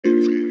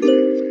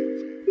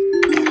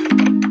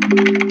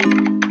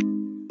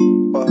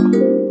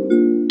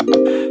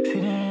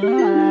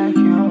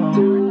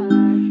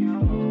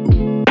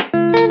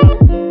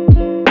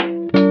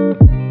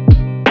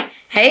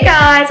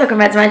welcome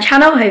back to my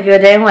channel. Hope you're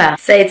doing well.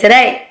 So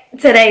today's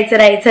vlog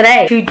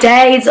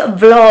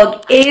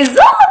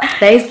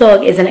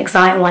is an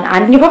exciting one,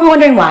 and you're probably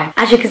wondering why.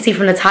 As you can see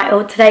from the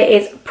title, today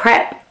is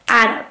prep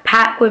and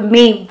pack with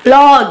me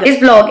vlog.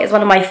 This vlog is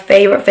one of my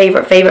favorite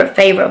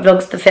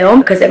vlogs to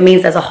film because it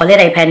means there's a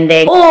holiday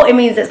pending, or it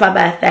means it's my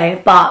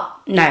birthday, but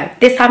no,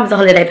 this time it's a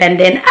holiday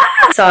pending.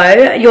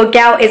 So your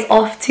girl is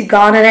off to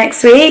Ghana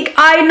next week.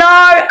 I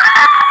know.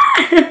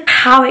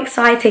 How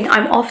exciting.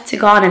 I'm off to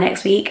Ghana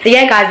next week. So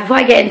yeah guys, before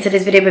I get into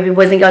this video, baby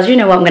boys and girls, you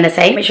know what I'm gonna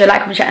say. Make sure you like,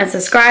 comment, share and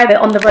subscribe. We're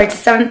on the road to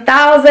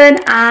 7,000,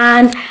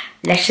 and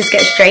let's just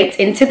get straight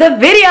into the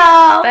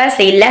video.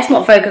 Firstly, let's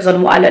not focus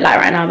on what I look like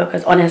right now,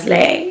 because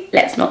honestly,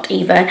 let's not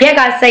even. Yeah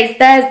guys, today's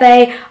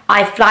Thursday.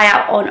 I fly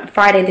out on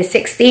Friday the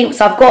 16th,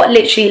 so I've got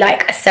literally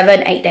like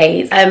 7-8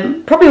 days,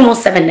 probably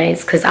almost 7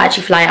 days, because I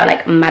actually fly out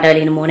like mad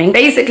early in the morning.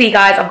 Basically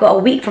guys, I've got a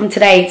week from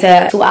today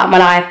to sort out my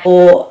life,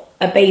 or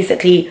a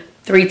basically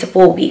 3 to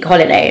 4 week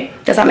holiday.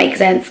 Does that make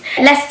sense?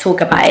 Let's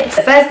talk about it.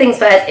 So first things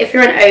first, if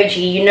you're an OG,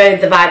 you know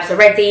the vibes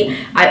already.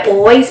 I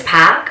always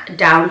pack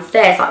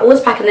downstairs. I always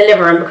pack in the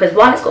living room because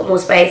one, it's got more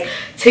space.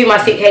 Two, my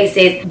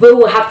suitcases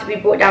will have to be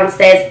brought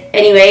downstairs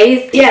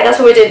anyways. Yeah, that's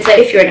what we're doing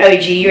today. If you're an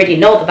OG, you already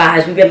know the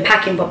vibes. We've been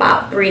packing for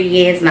about 3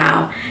 years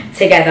now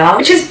together,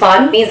 which is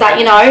fun. It means that,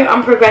 you know,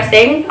 I'm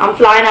progressing. I'm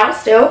flying out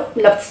still.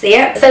 Love to see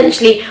it.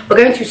 Essentially, we're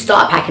going to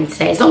start packing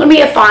today. It's not going to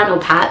be a final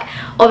pack.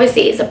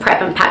 Obviously, it's a prep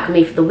and pack with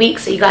me for the week,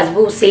 so you guys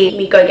will see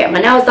me go get my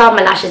nails done,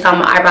 my lashes done,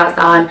 my eyebrows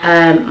done,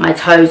 my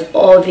toes,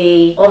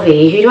 Ovi,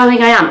 who do I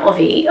think I am?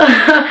 Ovi.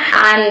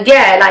 And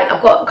yeah, like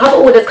I've got a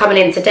couple orders coming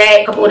in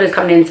today, a couple orders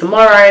coming in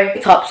tomorrow.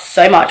 It's up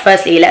so much.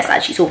 Firstly, let's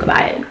actually talk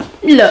about it.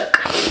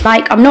 Look,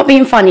 like I'm not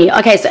being funny.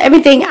 Okay, so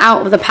everything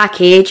out of the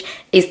package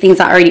is things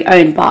that I already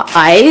own, but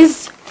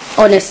guys,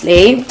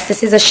 honestly,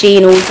 this is a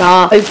Shein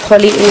order, a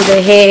Polly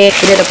order here.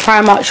 We did a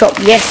Primark shop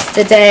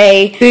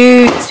yesterday.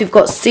 Boots, we've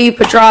got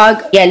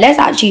Superdrug. Yeah, let's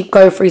actually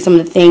go through some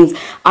of the things.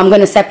 I'm going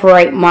to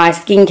separate my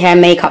skincare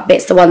makeup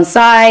bits to one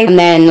side, and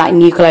then like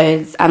new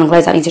clothes and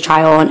clothes I need to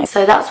try on.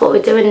 So that's what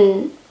we're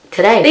doing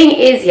today. Thing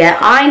is, yeah,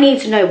 I need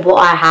to know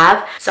what I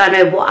have, so I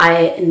know what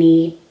I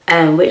need,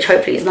 which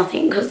hopefully is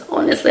nothing, because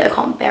honestly I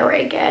can't bear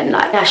it again.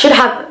 Like I should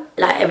have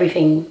like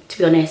everything, to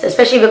be honest,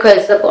 especially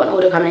because I've got an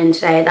order coming in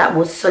today that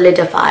will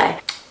solidify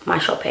my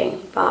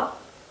shopping. But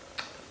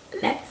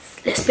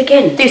let's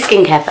begin. Do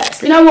skincare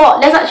first. You know what,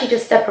 let's actually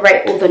just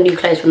separate all the new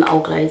clothes from the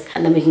old clothes,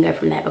 and then we can go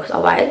from there, because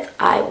otherwise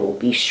I will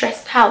be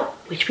stressed out,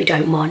 which we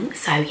don't want.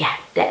 So yeah,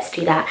 let's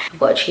do that. I've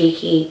got a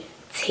cheeky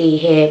tea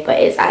here, but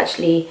it's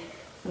actually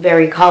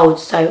very cold,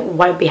 so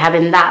won't be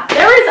having that.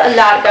 There is a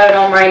lot going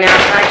on right now,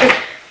 and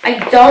I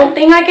don't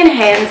think I can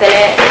handle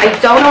it. I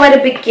don't know where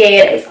to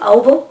begin. It's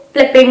over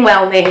flipping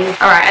whelming.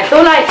 Alright, I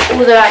feel like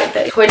all the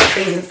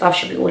toiletries and stuff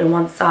should be all in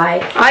one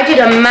side. I did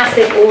a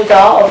massive order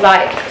of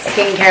like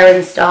skincare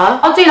and stuff.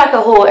 I'll do like a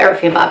haul,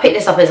 everything, but I picked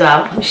this up as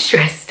well. I'm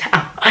stressed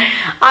out.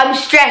 I'm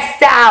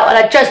stressed out, and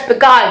I've just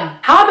begun.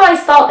 How do I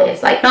start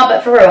this? Like, no,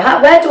 but for real,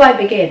 where do I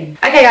begin?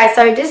 Okay guys,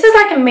 so this is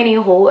like a mini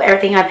haul,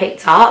 everything I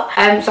picked up.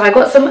 So I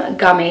got some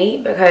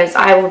gummy because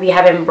I will be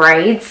having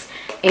braids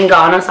in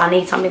Ghana, so I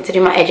need something to do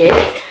my edges.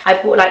 I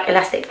bought like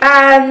elastic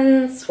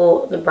bands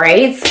for the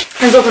braids.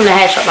 This is all from the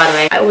hair shop, by the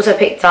way. I also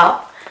picked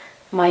up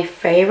my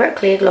favorite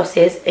clear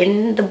glosses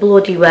in the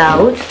bloody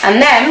world,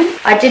 and then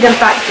I did in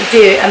fact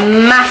do a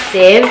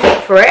massive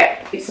for it.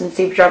 Some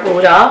Superdrug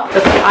order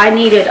because I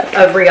needed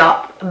a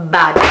re-up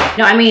bad. You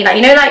know what I mean? Like,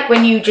 you know, like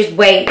when you just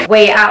weigh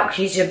it out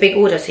because you do a big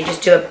order, so you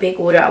just do a big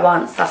order at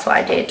once. That's what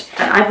I did,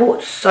 and I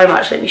bought so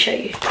much. Let me show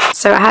you.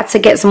 So I had to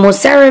get some more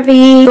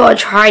CeraVe. Gotta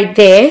try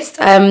this.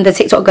 The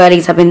TikTok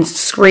girlies have been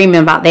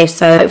screaming about this,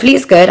 so hopefully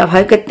it's good. I've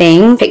heard good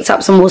things. Picked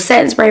up some more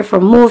setting spray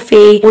from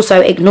Morphe. Also,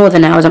 ignore the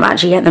nails. I'm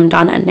actually getting them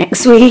done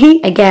next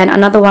week. Again,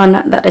 another one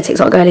that the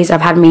TikTok girlies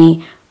have had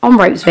me on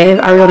ropes with.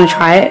 I really want to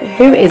try it.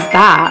 Who is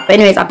that? But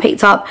anyways, I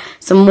picked up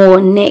some more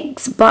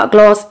NYX butt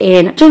gloss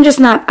in Ginger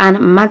Snap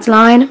and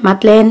Madeline.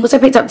 Also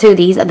picked up 2 of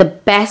these. Are the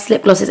best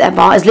lip glosses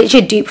ever. It's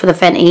literally a dupe for the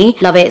Fenty.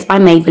 Love it. It's by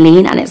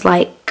Maybelline, and it's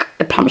like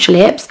it plumps your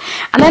lips.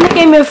 And then they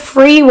gave me a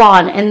free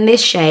one in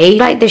this shade.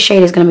 Like, this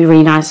shade is going to be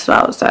really nice as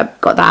well, so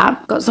I've got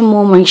that. Got some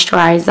more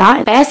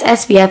moisturizer. Best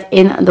SPF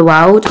in the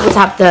world. I also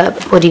have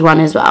the body one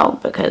as well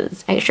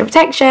because extra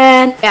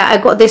protection. Yeah, I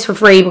got this for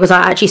free because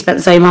I actually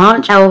spent so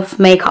much. Elf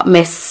makeup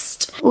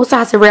mist. Also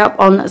has to re-up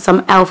on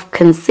some Elf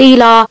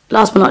concealer.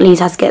 Last but not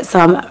least, has to get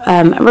some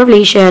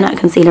Revolution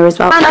concealer as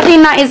well. And I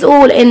think that is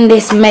all in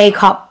this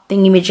makeup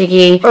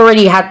thingy-majiggy.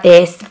 Already had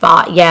this,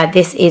 but yeah,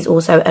 this is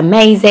also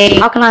amazing.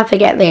 How can I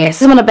forget this?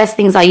 This is one of the best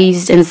things I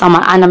used in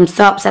summer, and I'm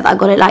so upset that I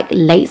got it like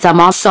late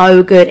summer.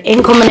 So good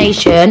in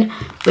combination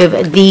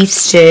with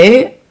these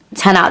two.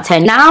 10 out of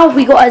 10. Now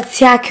we gotta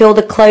tackle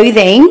the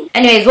clothing.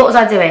 Anyways, what was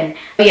I doing?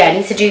 Oh yeah, I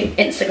need to do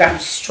Instagram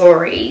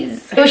stories.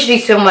 I think we should do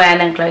swimwear and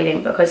then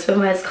clothing because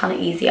swimwear is kind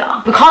of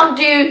easier. We can't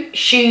do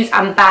shoes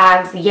and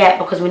bags yet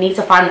because we need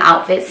to find the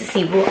outfits to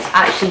see what's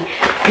actually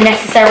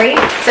necessary.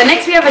 So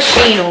next we have a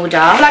Shein order.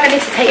 I feel like I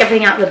need to take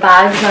everything out of the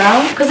bags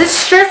now because it's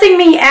stressing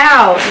me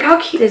out. Look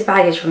how cute this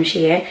bag is from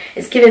Shein.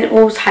 It's giving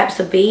all types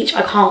of beach.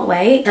 I can't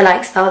wait to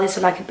like style this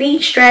with like a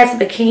beach dress, a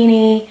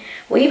bikini,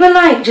 or even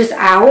like just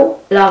out.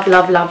 Love,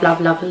 love, love, love,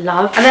 love,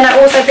 love. And then I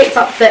also picked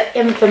up the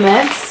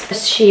infamous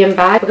Shein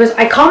bag because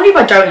I can't believe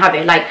I don't have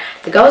it. Like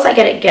the girls that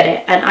get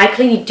it, and I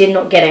clearly did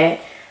not get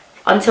it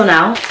until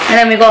now. And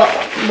then we got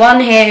one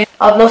here.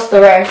 I've lost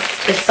the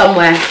rest. It's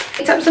somewhere.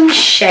 Picked up some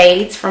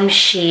shades from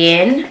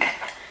Shein.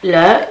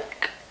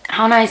 Look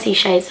how nice these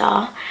shades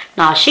are.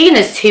 Nah, Shein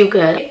is too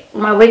good.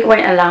 My wig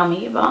won't allow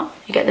me, but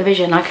you get the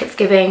vision. Like it's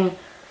giving,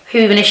 who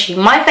even is she?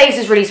 My face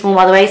is really small,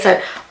 by the way,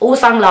 so all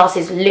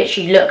sunglasses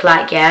literally look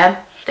like,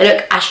 yeah, they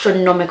look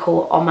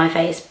astronomical on my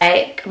face.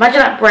 Like imagine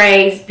like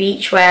braids,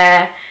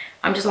 beachwear.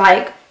 I'm just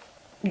like,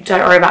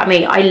 don't worry about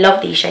me. I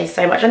love these shades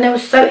so much, and they were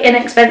so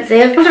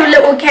inexpensive. Comes with a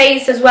little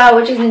case as well,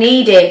 which is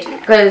needed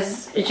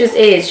because it just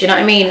is, do you know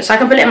what I mean? So I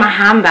can put it in my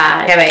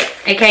handbag. Okay, wait,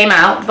 it came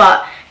out,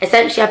 but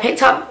essentially I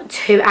picked up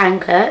 2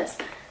 anklets.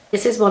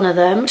 This is one of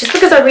them, just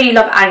because I really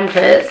love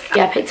anklets.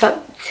 Yeah, I picked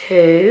up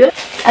 2.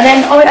 And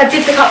then, oh, I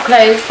did pick up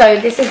clothes, so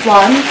this is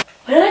one.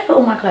 Where did I put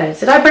all my clothes?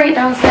 Did I bring it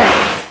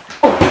downstairs?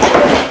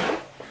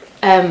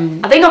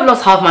 I think I've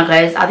lost half my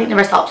clothes. I think the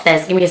rest are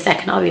upstairs. Give me a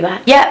second, I'll be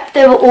back. Yep,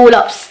 they were all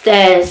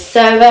upstairs.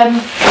 So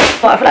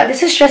but I feel like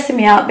this is stressing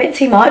me out a bit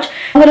too much.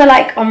 I'm gonna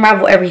like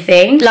unravel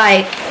everything.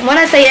 Like when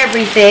I say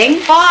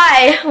everything,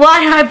 why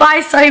did I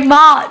buy so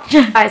much?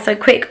 Alright, so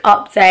quick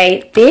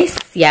update. This,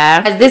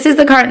 yeah, as this is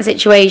the current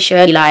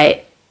situation,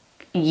 like,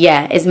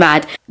 yeah, it's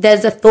mad.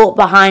 There's a thought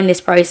behind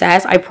this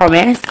process, I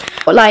promise.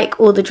 Got like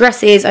all the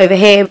dresses over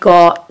here. We've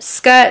got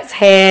skirts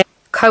here,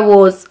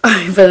 co-ors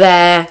over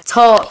there,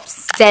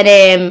 tops,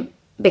 denim,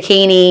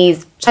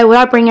 bikinis. So will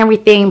I bring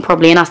everything?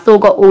 Probably. And I still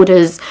got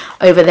orders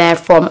over there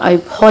from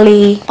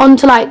Opoly.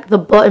 Onto like the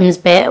bottoms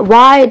bit.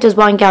 Why does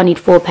one girl need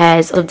 4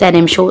 pairs of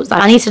denim shorts?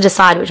 Like, I need to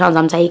decide which ones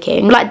I'm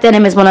taking. Like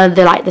denim is one of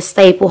the like the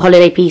staple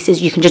holiday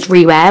pieces you can just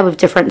rewear with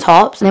different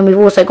tops. And then we've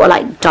also got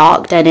like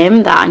dark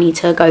denim that I need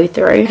to go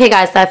through. Okay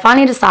guys, so I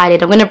finally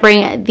decided I'm going to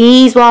bring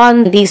these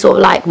ones. These sort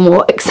of like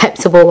more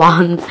acceptable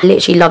ones. I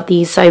literally love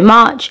these so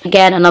much.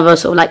 Again, another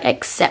sort of like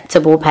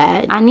acceptable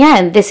pair. And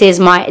yeah, this is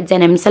my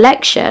denim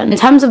selection. In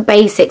terms of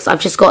basics, I've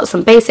just got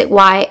some basic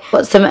white,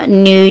 got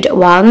some nude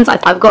ones.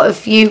 I've got a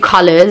few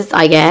colours,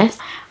 I guess,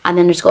 and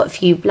then just got a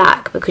few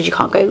black because you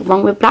can't go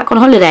wrong with black on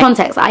holiday.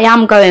 Context, I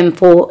am going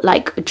for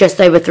like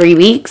just over 3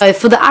 weeks. So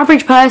for the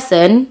average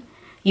person,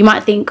 you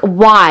might think,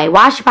 why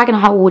is she packing a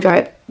whole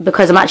wardrobe?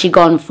 Because I'm actually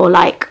gone for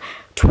like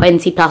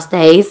 20 plus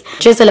days.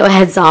 Just a little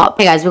heads up.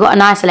 Hey guys, we've got a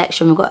nice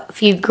selection. We've got a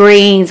few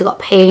greens, we've got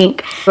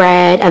pink,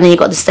 red, and then you've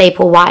got the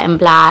staple white and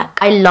black.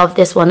 I love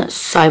this one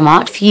so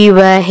much. If you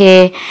were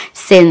here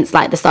since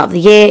like the start of the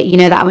year, you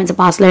know that I went to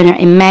Barcelona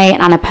in May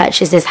and I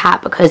purchased this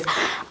hat because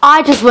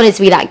I just wanted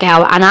to be that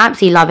girl, and I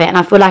absolutely love it, and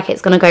I feel like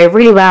it's going to go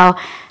really well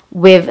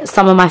with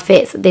some of my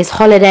fits this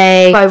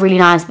holiday. Go really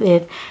nice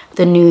with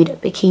the nude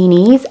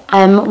bikinis,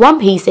 one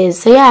pieces.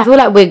 So yeah, I feel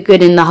like we're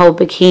good in the whole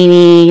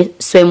bikini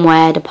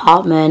swimwear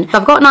department. So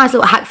I've got a nice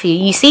little hack for you.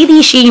 You see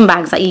these Shein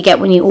bags that you get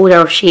when you order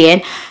off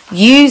Shein?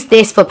 Use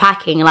this for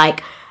packing,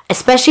 like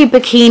especially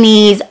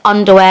bikinis,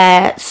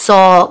 underwear,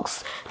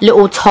 socks,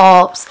 little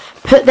tops.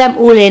 Put them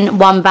all in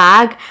one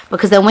bag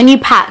because then when you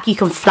pack you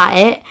can flat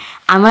it.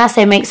 And when I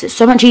say makes it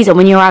so much easier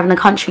when you arrive in the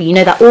country, you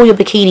know that all your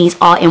bikinis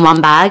are in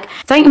one bag.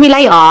 Thank me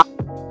later.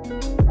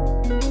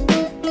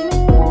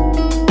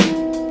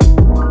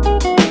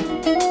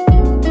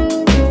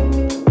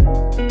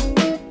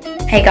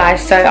 Hey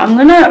guys, so I'm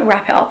gonna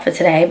wrap it up for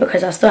today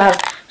because I still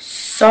have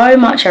so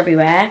much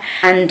everywhere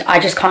and I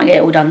just can't get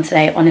it all done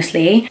today,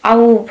 honestly. I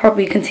will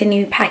probably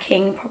continue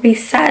packing probably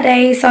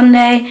Saturday,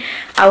 Sunday.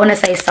 I want to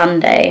say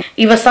Sunday,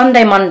 either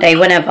Sunday, Monday,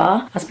 whenever.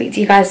 I'll speak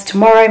to you guys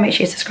tomorrow. Make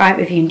sure you subscribe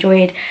if you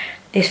enjoyed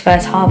this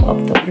first half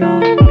of the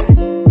vlog.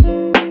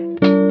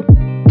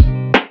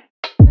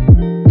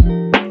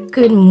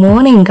 Good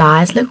morning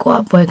guys, look what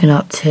I've woken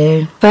up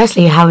to.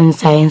 Firstly, how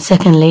insane.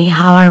 Secondly,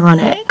 how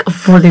ironic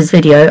for this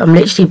video. I'm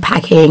literally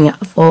packing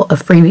for a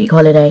 3-week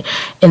holiday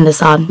in the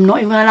sun. I'm not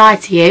even gonna lie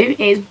to you,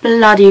 it's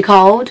bloody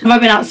cold. Have I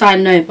been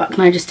outside? No, but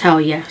can I just tell?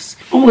 Yes.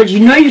 Oh my god,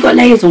 you know you've got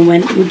layers on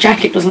when your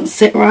jacket doesn't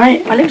sit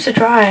right. My lips are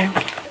dry.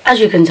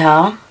 As you can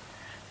tell,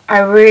 I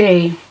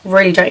really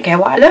don't care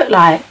what I look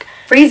like.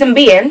 Reason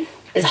being,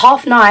 it's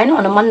 9:30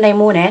 on a Monday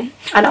morning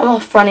and I'm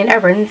off running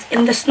errands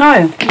in the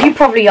snow. You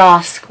probably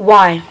ask,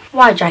 why?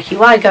 Why, Jackie?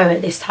 Why go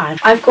at this time?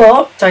 I've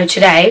got, so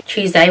today,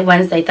 Tuesday,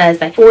 Wednesday,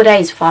 Thursday, 4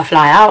 days before I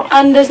fly out.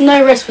 And there's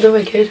no rest for the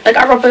wicked. Like,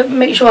 I'd rather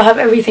make sure I have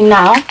everything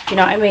now. You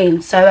know what I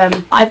mean? So,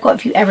 I've got a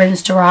few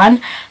errands to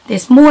run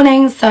this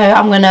morning. So,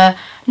 I'm gonna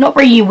not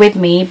bring you with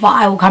me, but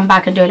I will come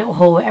back and do a little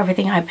haul with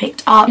everything I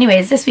picked up.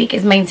 Anyways, this week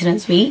is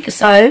maintenance week,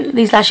 so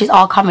these lashes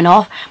are coming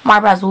off. My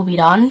brows will be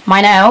done.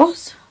 My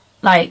nails,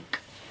 like,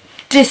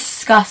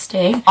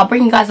 disgusting. I'll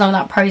bring you guys on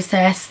that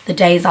process the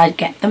days I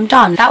get them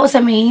done. That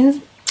also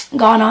means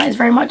Ghana is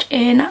very much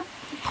in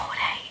 4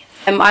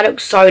 days. I look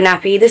so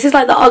nappy. This is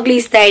like the ugly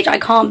stage. I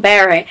can't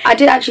bear it. I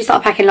did actually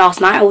start packing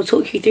last night. I will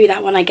talk you through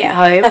that when I get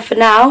home. But for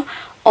now,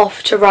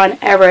 off to run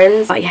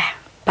errands. But yeah,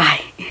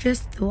 bye.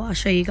 Just thought I'll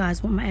show you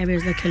guys what my area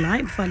is looking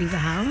like before I leave the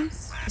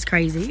house. It's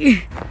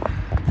crazy.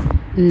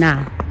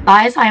 Nah.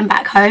 Guys, I am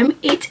back home.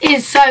 It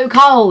is so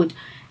cold.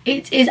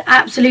 It is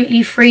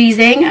absolutely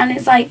freezing, and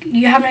it's like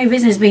you have no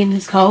business being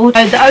this cold.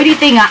 So the only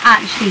thing I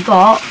actually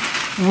got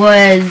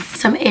was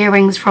some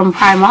earrings from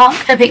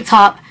Primark. I picked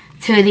up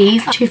 2 of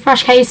these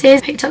toothbrush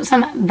cases. Picked up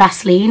some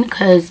Vaseline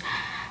because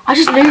I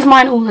just lose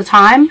mine all the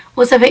time.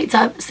 Also picked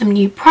up some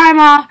new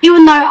primer,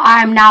 even though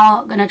I'm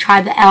now gonna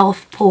try the alll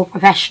Pore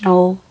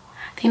Professional.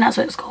 I think that's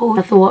what it's called.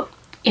 I thought,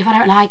 if I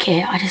don't like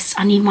it,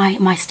 I need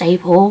my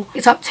staple.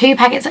 Picked up 2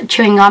 packets of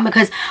chewing gum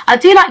because I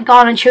do like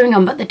Ghana chewing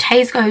gum, but the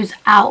taste goes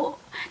out.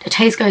 The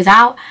taste goes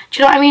out. Do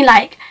you know what I mean?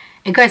 Like,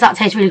 it goes out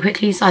taste really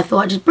quickly, so I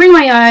thought I'd just bring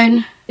my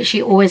own.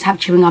 Literally always have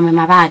chewing gum in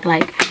my bag,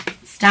 like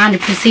standard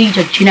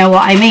procedure. Do you know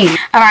what I mean?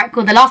 Alright,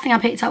 cool. The last thing I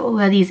picked up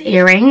were these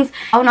earrings.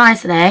 How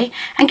nice are they?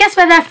 And guess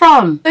where they're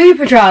from?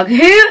 Superdrug.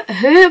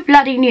 Who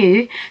bloody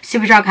knew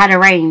Superdrug had a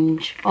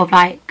range of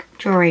like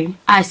jewelry?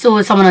 I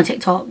saw someone on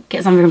TikTok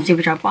get something from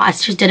Superdrug, but I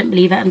just didn't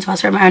believe it until I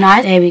saw it with my own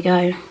eyes. There we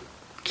go.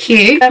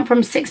 Cute. Went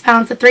from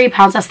 £6 to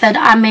 £3. I said,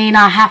 I mean,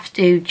 I have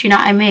to. Do you know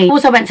what I mean?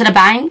 Also went to the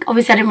bank.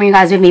 Obviously I didn't bring you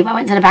guys with me, but I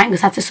went to the bank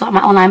because I had to sort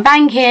my online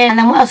banking. And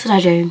then what else did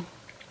I do?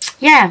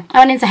 Yeah, I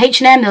went into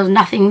H&M. There was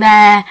nothing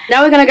there.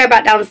 Now we're gonna go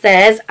back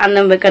downstairs, and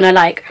then we're gonna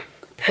like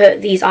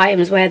put these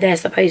items where they're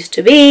supposed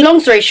to be. Long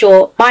story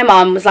short, my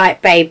mum was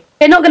like, babe,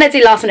 we're not gonna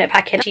do last minute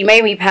packing. She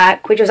made me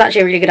pack, which was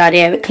actually a really good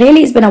idea. But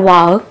clearly it's been a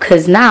while,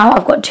 because now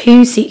I've got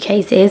 2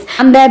 suitcases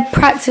and they're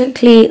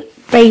practically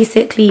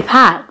basically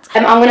packed.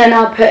 I'm gonna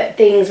now put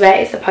things where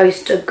it's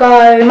supposed to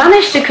go. I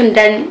managed to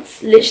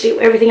condense literally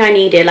everything I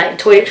needed, like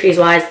toiletries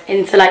wise,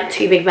 into like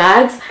 2 big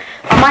bags.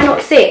 Am I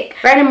not sick?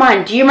 Bear in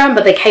mind, do you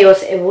remember the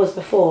chaos it was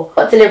before?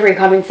 Got delivery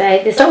coming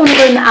today. This don't want to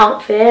go in the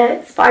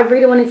outfits, but I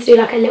really wanted to do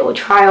like a little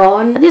try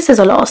on. This is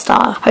a lot of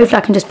stuff. Hopefully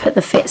I can just put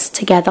the fits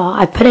together.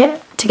 I put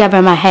it together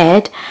in my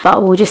head,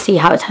 but we'll just see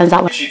how it turns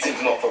out.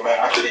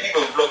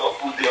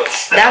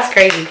 That's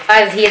crazy.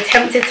 Guys, he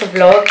attempted to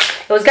vlog.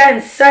 It was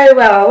going so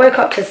well. I woke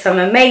up to some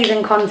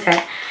amazing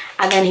content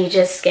and then he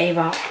just gave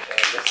up.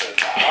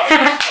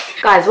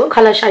 Guys, what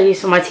colour should I use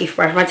for my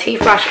toothbrush? My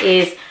toothbrush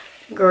is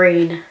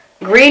green.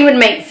 Green would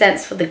make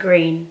sense for the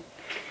green,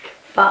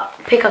 but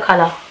pick a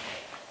colour.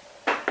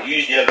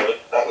 Use yellow,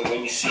 that way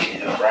when you see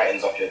it, it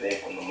brightens up your day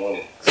from the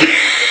morning.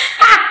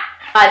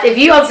 Guys, if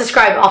you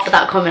unsubscribe after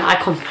that comment, I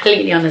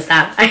completely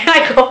understand.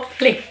 I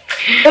completely.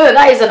 Oh,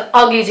 that is an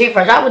ugly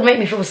toothbrush. That would make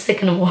me feel sick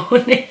in the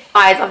morning.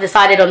 Guys, I've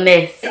decided on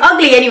this. It's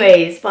ugly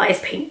anyways, but it's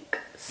pink.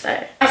 So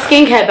my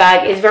skincare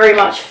bag is very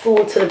much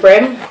full to the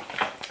brim.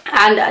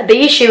 And the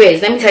issue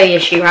is, let me tell you the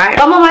issue, right?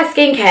 Some of my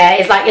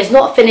skincare is like, it's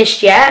not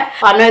finished yet.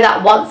 I know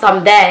that once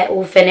I'm there, it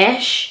will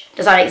finish.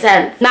 Does that make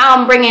sense? Now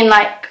I'm bringing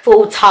like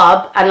full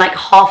tub and like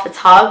half a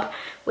tub,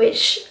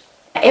 which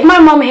if my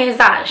mom hears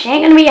that, she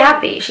ain't gonna be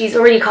happy. She's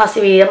already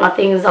cussing me that my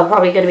things are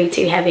probably gonna be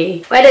too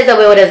heavy. Where there's a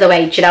will, there's a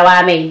way. Do you know what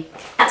I mean?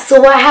 That's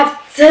all I have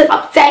to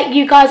update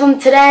you guys on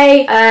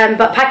today.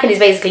 But packing is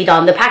basically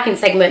done. The packing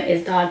segment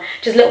is done.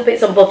 Just little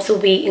bits and bobs will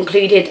be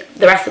included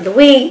the rest of the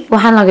week. For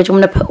hand luggage, I'm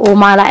gonna put all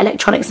my like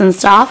electronics and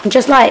stuff, and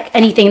just like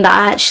anything that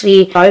I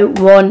actually don't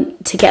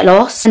want to get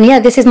lost. And yeah,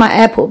 this is my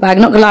airport bag.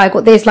 Not gonna lie, I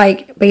got this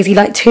like basically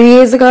like 2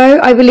 years ago,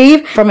 I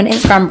believe, from an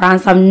Instagram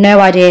brand, so I have no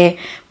idea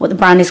what the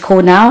brand is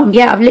called now.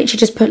 Yeah, I've literally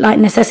just put like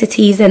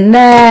necessities in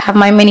there. Have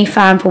my mini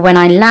fan for when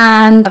I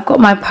land. I've got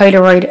my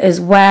Polaroid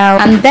as well.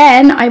 And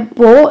then I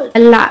bought a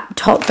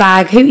laptop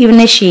bag. Who even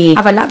is she?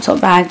 I have a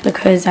laptop bag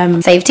because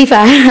safety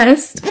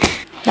first.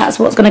 That's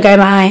what's gonna go in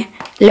my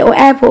little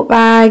airport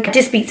bag. I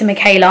did speak to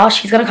Michaela.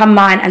 She's gonna come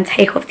mine and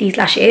take off these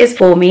lashes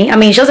for me. I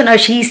mean, she doesn't know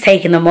she's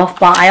taking them off,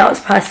 but I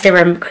asked for her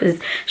serum because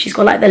she's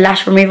got like the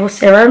lash removal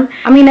serum.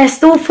 I mean, they're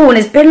still full, and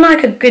it's been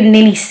like a good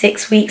nearly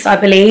 6 weeks, I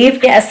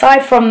believe. Yeah,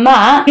 aside from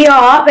that, we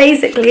are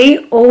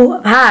basically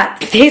all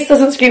packed. If this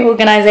doesn't scream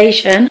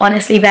organisation,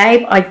 honestly,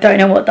 babe, I don't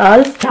know what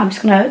does. I'm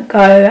just gonna go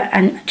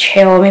and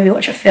chill, maybe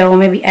watch a film,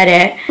 maybe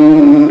edit.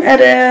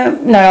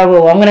 Edit. No, I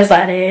will. I'm gonna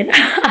start editing.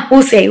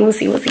 We'll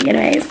see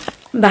anyways.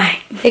 Bye.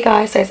 Hey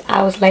guys, so it's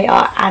hours later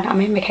and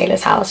I'm in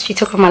Michaela's house. She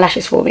took off my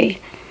lashes for me.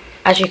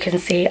 As you can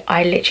see,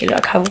 I literally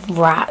look like a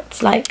rat.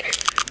 Like,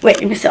 wait,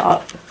 let me sit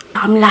up.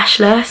 I'm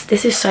lashless.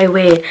 This is so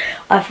weird.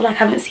 I feel like I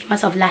haven't seen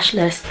myself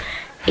lashless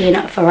in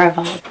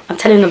forever. I'm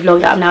telling the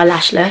vlog that I'm now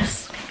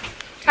lashless.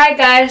 Hi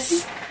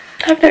guys.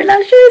 I have no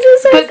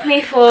lashes. Book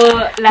me for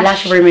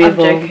lash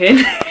removal. I'm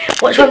joking.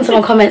 Watch one of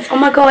someone comments, oh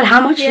my god,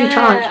 how much do you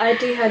charge? I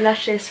do her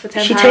lashes for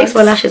 £10. She takes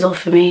my lashes off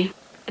for me.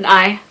 And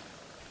I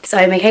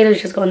So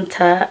Michaela's just gone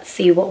to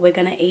see what we're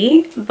gonna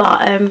eat,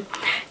 but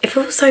it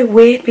feels so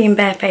weird being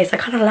barefaced. I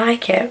kind of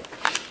like it.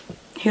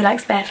 Who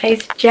likes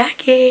barefaced?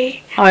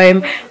 Jackie.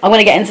 I'm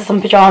gonna get into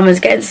some pajamas,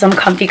 get into some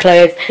comfy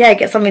clothes, yeah,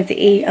 get something to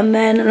eat, and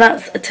then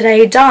that's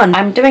today done.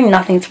 I'm doing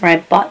nothing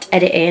tomorrow but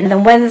editing. And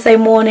then Wednesday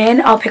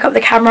morning I'll pick up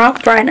the camera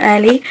bright and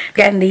early,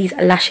 getting these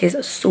lashes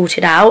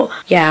sorted out.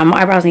 Yeah,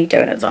 my eyebrows need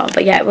doing as well,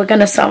 but yeah, we're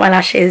gonna start my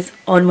lashes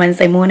on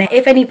Wednesday morning.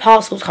 If any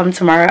parcels come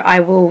tomorrow, I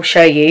will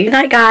show you. Good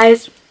night,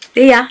 guys.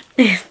 See ya.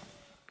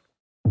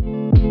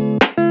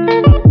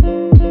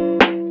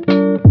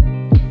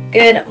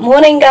 Good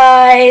morning,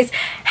 guys.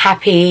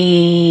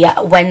 Happy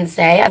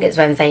Wednesday. It's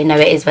Wednesday. No,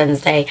 it is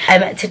Wednesday.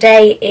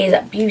 Today is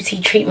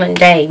beauty treatment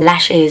day.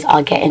 Lashes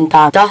are getting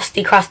done.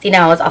 Dusty, crusty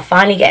nails are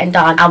finally getting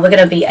done, and we're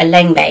gonna be a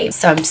leng babe.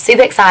 So I'm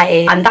super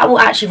excited, and that will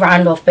actually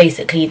round off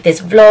basically this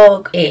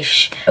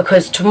vlog-ish,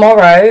 because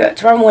tomorrow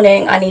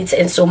morning I need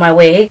to install my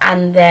wig,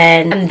 and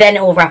then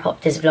it will wrap up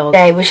this vlog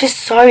day, which is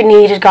so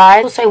needed,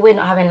 guys. Also, we're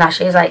not having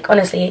lashes. Like,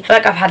 honestly, I feel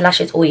like I've had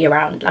lashes all year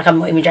round. Like, I'm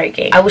not even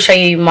joking. I will show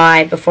you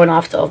my before and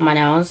after of my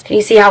nails. Can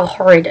you see how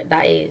horrid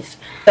that is?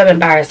 So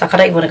embarrassed. Like, I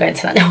don't even want to go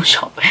into that nail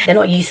shop. They're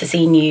not used to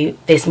seeing you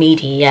this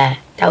meaty. Yeah,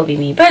 that would be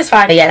me, but it's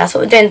fine. But yeah, that's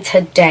what we're doing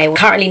today. We're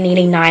currently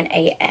nearly 9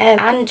 AM,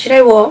 and you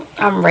know what,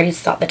 I'm ready to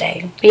start the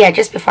day. But yeah,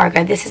 just before I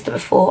go, this is the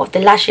before of the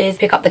lashes.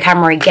 Pick up the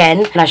camera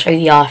again and I'll show you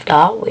the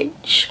after,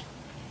 which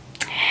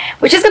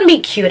is going to be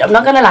cute. I'm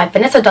not going to lie,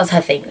 Vanessa does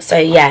her thing. So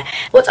yeah,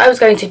 what I was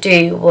going to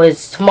do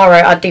was tomorrow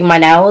I'd do my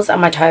nails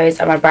and my toes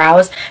and my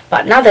brows,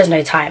 but now there's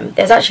no time.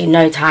 There's actually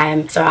no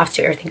time, so I have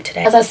to do everything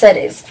today. As I said,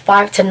 it's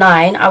 5 to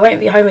 9. I won't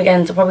be home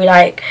again until probably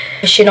like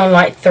pushing on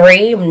like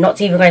 3. I'm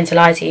not even going to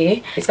lie to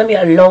you. It's going to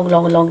be a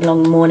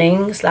long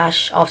morning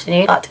slash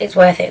afternoon, but it's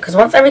worth it, because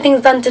once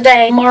everything's done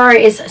today, tomorrow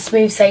is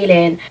smooth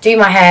sailing. Do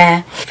my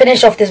hair,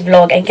 finish off this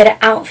vlog and get it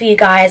out for you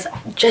guys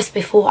just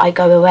before I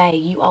go away.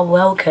 You are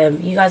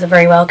welcome. You guys are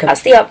very welcome.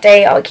 That's the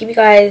update. I'll keep you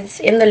guys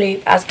in the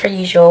loop as per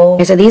usual.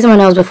 Okay, so these are my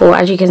nails before.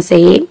 As you can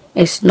see,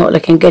 it's not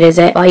looking good, is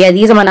it? But yeah,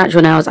 these are my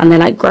natural nails, and they're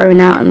like growing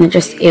out and they're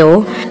just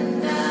ill.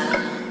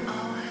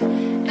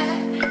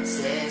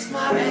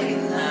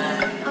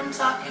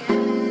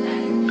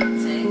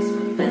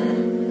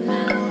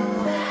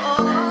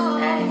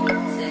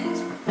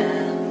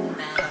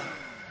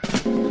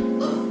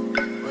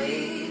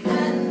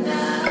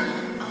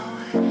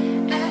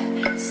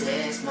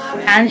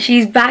 And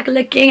she's back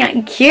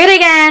looking cute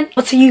again.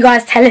 What are you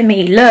guys telling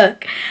me?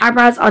 Look,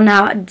 eyebrows are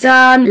now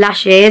done.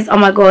 Lashes, oh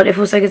my god, it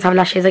feels so good to have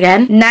lashes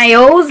again.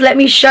 Nails, let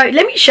me show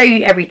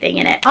you everything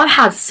in it. I've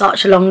had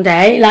such a long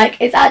day. Like,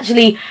 it's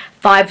actually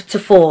 5 to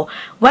 4.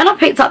 When I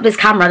picked up this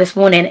camera this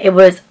morning, it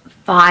was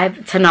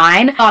 5 to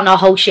 9. I've done our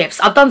whole shifts.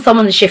 I've done some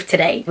on the shift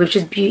today, which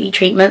is beauty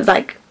treatments.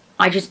 Like,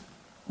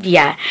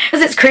 yeah,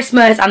 because it's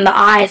Christmas and the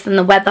ice and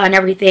the weather and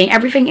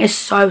everything is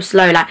so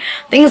slow. Like,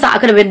 things that I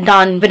could have been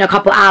done within a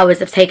couple hours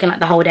have taken like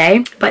the whole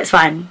day, but it's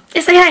fine.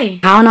 It's okay.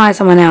 How nice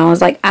are my nails?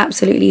 Like,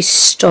 absolutely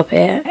stop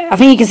it. I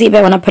think you can see a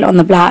bit when I put it on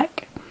the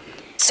black.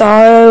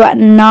 So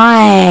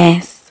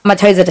nice. My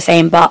toes are the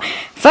same, but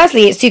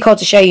firstly, it's too cold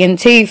to show you, and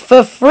 2,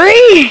 for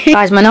free.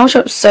 Guys, my nail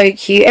shop's so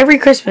cute. Every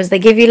Christmas they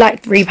give you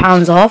like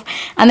 £3 off,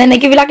 and then they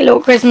give you like a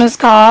little Christmas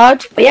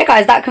card. But yeah,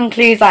 guys, that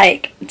concludes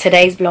like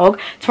today's vlog.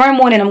 Tomorrow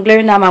morning I'm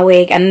gluing down my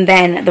wig, and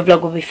then the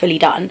vlog will be fully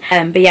done.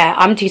 But yeah,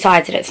 I'm too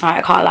tired to do it tonight,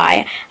 I can't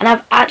lie, and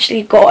I've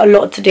actually got a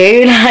lot to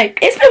do. Like,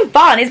 it's been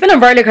fun. It's been a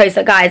roller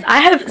coaster, guys.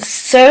 I have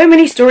so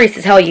many stories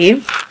to tell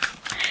you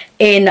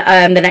in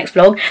the next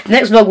vlog. The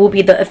next vlog will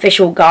be the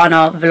official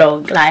Ghana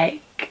vlog. Like,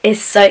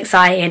 it's so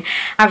exciting.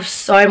 I have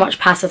so much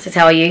pasta to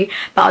tell you,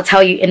 but I'll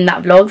tell you in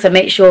that vlog, so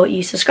make sure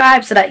you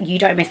subscribe so that you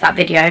don't miss that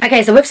video.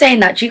 Okay, so with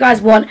saying that, do you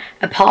guys want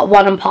a part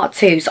 1 and part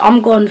 2? So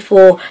I'm gone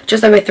for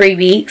just over 3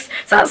 weeks,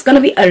 so that's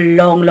gonna be a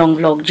long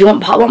vlog. Do you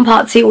want part 1,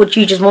 part 2, or do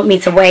you just want me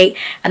to wait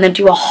and then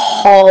do a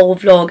whole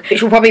vlog,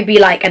 which will probably be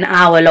like an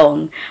hour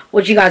long?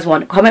 What do you guys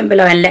want? Comment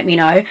below and let me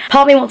know.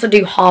 Part of me wants to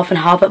do half and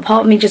half, but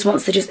part of me just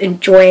wants to just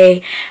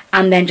enjoy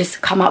and then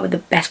just come up with the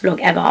best vlog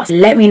ever. So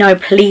let me know,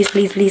 please.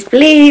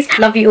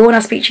 Love you all, and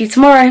I'll speak to you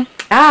tomorrow.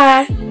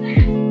 Bye.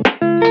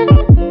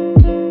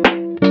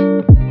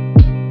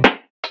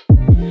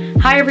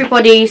 Hi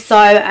everybody.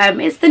 So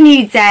it's the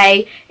new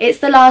day. It's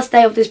the last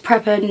day of this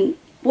prep and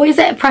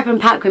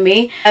pack with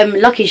me.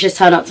 Lucky's just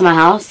turned up to my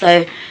house,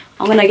 so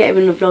I'm gonna get him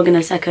in the vlog in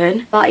a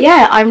second. But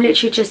yeah, I'm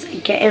literally just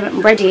getting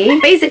ready.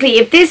 Basically,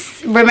 if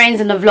this remains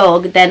in the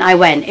vlog, then I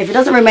went. If it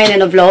doesn't remain in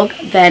the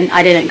vlog, then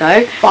I didn't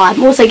go. But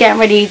I'm also getting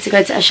ready to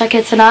go to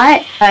Ashake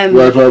tonight. Right.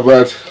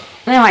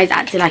 I don't know why he's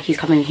acting like he's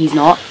coming, he's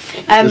not.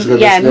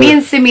 Yeah, me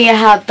and Simi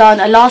have done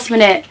a last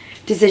minute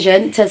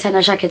decision to attend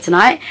Ashake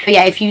tonight. But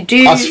yeah, if you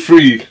do... Us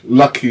 3,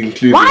 Lucky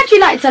included. Why'd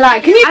you like to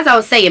like... Can you... As I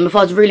was saying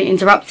before I was really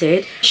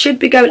interrupted, should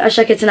be going to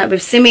Ashake tonight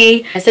with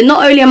Simi. So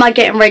not only am I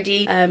getting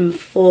ready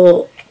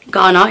for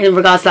Ghana in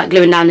regards to like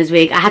gluing down this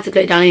wig, I had to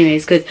glue it down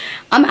anyways because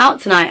I'm out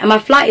tonight and my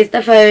flight is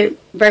defo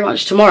very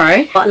much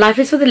tomorrow. But life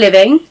is for the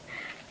living,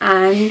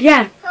 and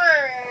yeah.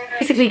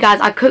 Basically, guys,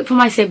 I cook for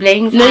my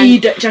siblings. No,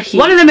 you don't, Jackie.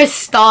 One of them is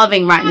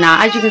starving right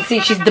now. As you can see,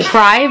 she's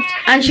deprived.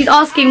 And she's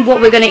asking what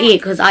we're going to eat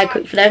because I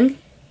cook for them.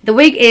 The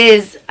wig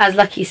is, as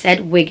Lucky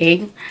said,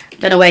 wigging.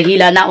 Don't know where he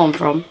learned that one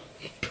from.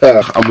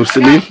 I'm with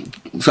Simi.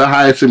 Say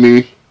hi to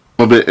me.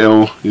 I'm a bit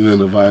ill, you know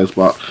the vibes,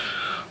 but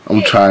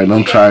I'm trying.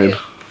 I've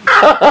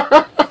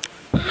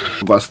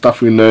got a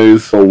stuffy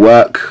nose for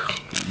work.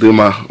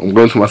 I'm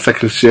going to my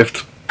second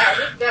shift.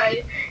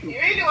 You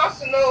really want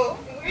to know?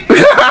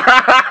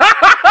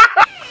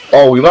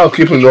 Oh, you know I'm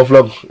keeping your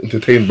vlog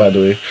entertained, by the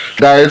way.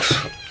 Guys.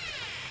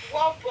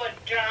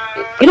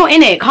 You're not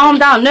in it. Calm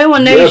down. No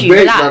one knows you. Babe,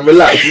 Relax. man,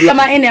 relax. Am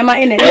I in it? Am I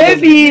in it?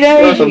 Don't be.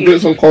 I'm doing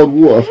some cold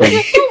water,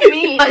 fam.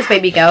 Thanks,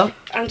 baby girl.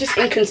 I'm just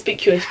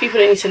inconspicuous. People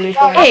don't need to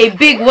know. Hey,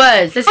 big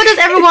words. What does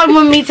everyone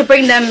want me to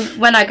bring them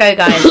when I go,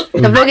 guys?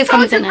 The vlog is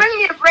coming to an end. Bring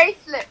me a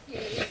bracelet,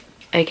 please.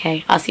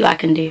 Okay, I'll see what I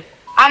can do.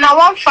 And I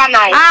want fan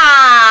eyes.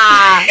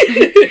 Ah!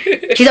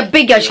 She's a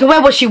big girl. She can wear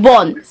what she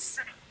wants.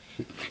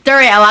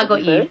 Don't how I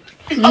got you.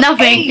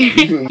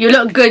 Nothing. You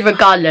look good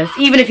regardless,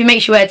 even if you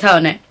make you wear a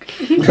turtleneck.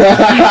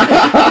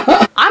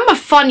 I'm a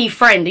funny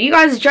friend. Are you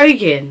guys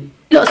joking?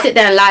 You lot sit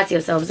there and lie to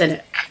yourselves,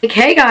 innit?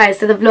 Okay, guys,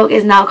 so the vlog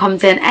is now come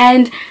to an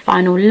end.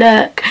 Final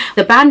look.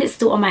 The band is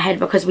still on my head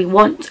because we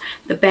want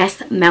the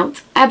best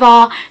melt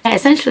ever.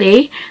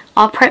 Essentially,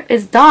 our prep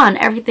is done.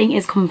 Everything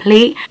is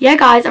complete. Yeah,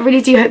 guys, I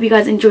really do hope you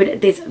guys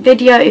enjoyed this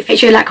video. If you make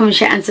sure you like, comment,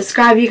 share and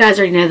subscribe. You guys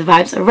already know the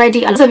vibes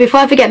already. Also, before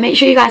I forget, make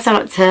sure you guys sign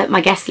up to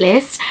my guest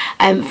list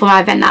for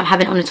my event that I'm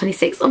having on the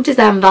 26th of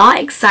December.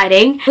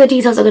 Exciting. All the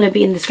details are going to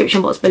be in the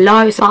description box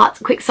below. So, but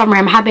quick summary,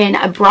 I'm having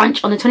a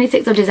brunch on the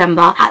 26th of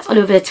December at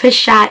Oliver Twist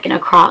Shack in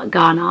Accra,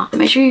 Ghana. So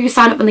make sure you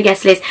sign up on the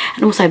guest list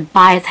and also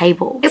buy a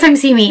table. Next time you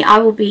see me, I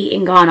will be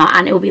in Ghana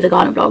and it will be the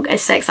Ghana vlog.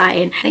 It's so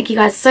exciting. Thank you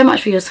guys so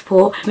much for your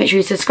support. Make sure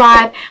you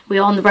subscribe. We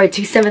are on the road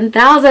to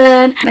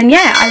 7,000. And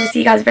yeah, I will see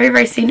you guys very,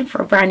 very soon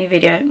for a brand new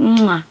video.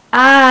 Mwah.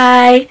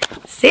 Bye.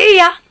 See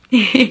ya.